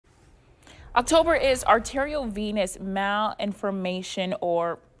October is Arteriovenous Malformation,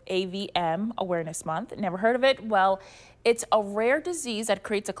 or AVM Awareness Month. Never heard of it? Well, it's a rare disease that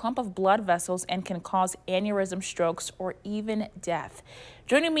creates a clump of blood vessels and can cause aneurysm, strokes, or even death.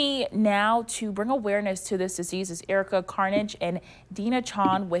 Joining me now to bring awareness to this disease is Carnegie and Dina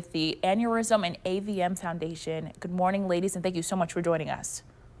Chon with the Aneurysm and AVM Foundation. Good morning, ladies, and thank you so much for joining us.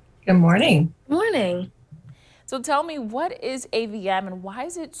 Good morning. Morning. So tell me, what is AVM and why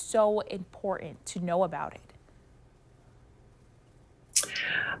is it so important to know about it?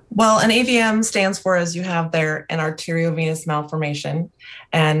 Well, an AVM stands for, as you have there, an arteriovenous malformation.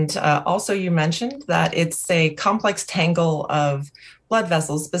 And also you mentioned that it's a complex tangle of blood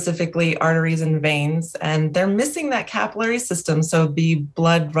vessels, specifically arteries and veins, and they're missing that capillary system, so the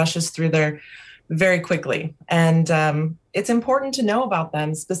blood rushes through there very quickly. And it's important to know about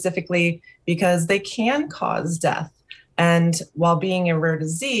them specifically because they can cause death. And while being a rare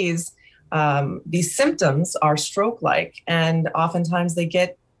disease, these symptoms are stroke-like, and oftentimes they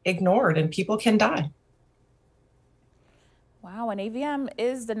get ignored and people can die. Wow, and AVM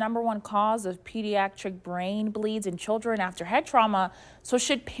is the #1 cause of pediatric brain bleeds in children after head trauma. So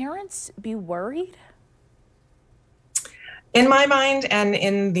should parents be worried? In my mind, and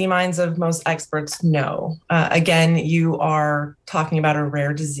in the minds of most experts, no. Again, you are talking about a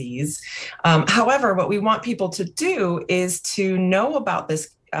rare disease. However, what we want people to do is to know about this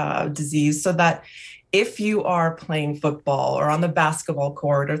disease so that if you are playing football or on the basketball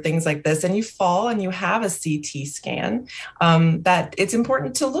court or things like this, and you fall and you have a CT scan, that it's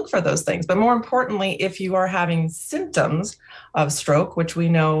important to look for those things. But more importantly, if you are having symptoms of stroke, which we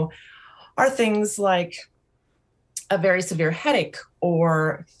know are things like a very severe headache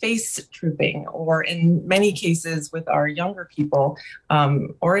or face drooping, or in many cases with our younger people,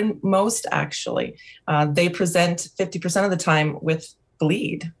 or in most actually, they present 50% of the time with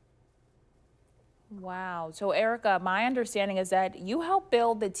bleed. Wow. So Erica, my understanding is that you helped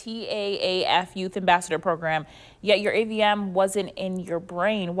build the TAAF Youth Ambassador Program, yet your AVM wasn't in your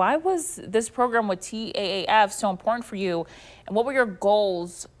brain. Why was this program with TAAF so important for you? And what were your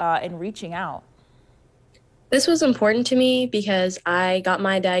goals in reaching out? This was important to me because I got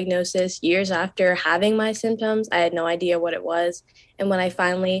my diagnosis years after having my symptoms. I had no idea what it was. And when I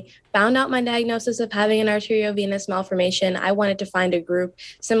finally found out my diagnosis of having an arteriovenous malformation, I wanted to find a group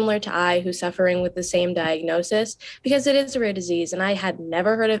similar to I who's suffering with the same diagnosis, because it is a rare disease and I had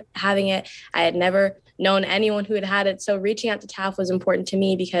never heard of having it. I had never known anyone who had had it. So reaching out to Taaf was important to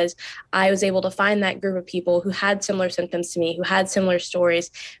me because I was able to find that group of people who had similar symptoms to me, who had similar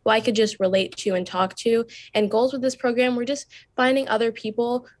stories, who I could just relate to and talk to. And goals with this program were just finding other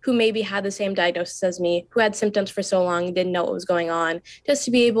people who maybe had the same diagnosis as me, who had symptoms for so long, didn't know what was going on, just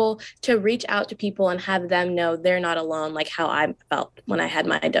to be able to reach out to people and have them know they're not alone, like how I felt when I had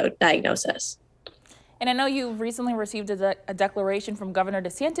my diagnosis. And I know you recently received a declaration from Governor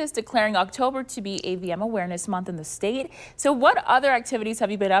DeSantis declaring October to be AVM Awareness Month in the state. So what other activities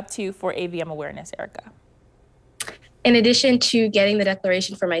have you been up to for AVM awareness, Erica? In addition to getting the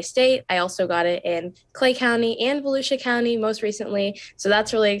declaration for my state, I also got it in Clay County and Volusia County most recently. So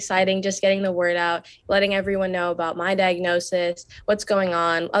that's really exciting, just getting the word out, letting everyone know about my diagnosis, what's going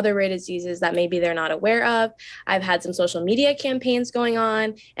on, other rare diseases that maybe they're not aware of. I've had some social media campaigns going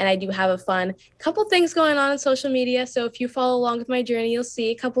on, and I do have a fun couple things going on social media. So if you follow along with my journey, you'll see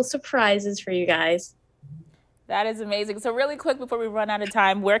a couple surprises for you guys. That is amazing. So really quick before we run out of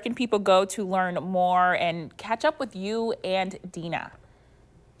time, where can people go to learn more and catch up with you and Dina?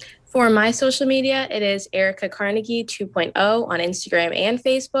 For my social media, it is Erica Carnegie 2.0 on Instagram and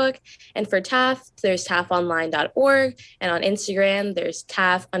Facebook. And for Taaf, there's taafonline.org. And on Instagram, there's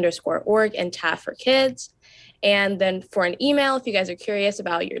taaf_org and Taaf for kids. And then for an email, if you guys are curious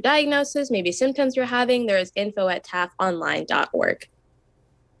about your diagnosis, maybe symptoms you're having, there is info@taafonline.org.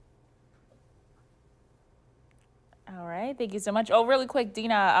 All right. Thank you so much. Oh, really quick,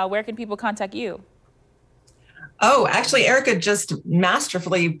 Dina, where can people contact you? Oh, actually, Erica just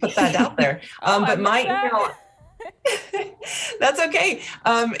masterfully put that out there. But my email, that's okay.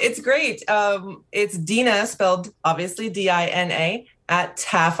 It's great. It's Dina, spelled obviously DINA, at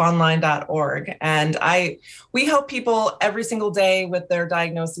taafonline.org. And we help people every single day with their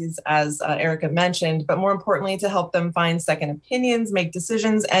diagnoses, as Erica mentioned, but more importantly, to help them find second opinions, make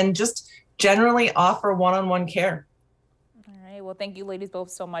decisions, and just generally offer one-on-one care. All right. Well, thank you ladies both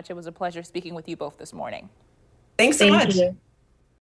so much. It was a pleasure speaking with you both this morning. Thanks so much. Thank you.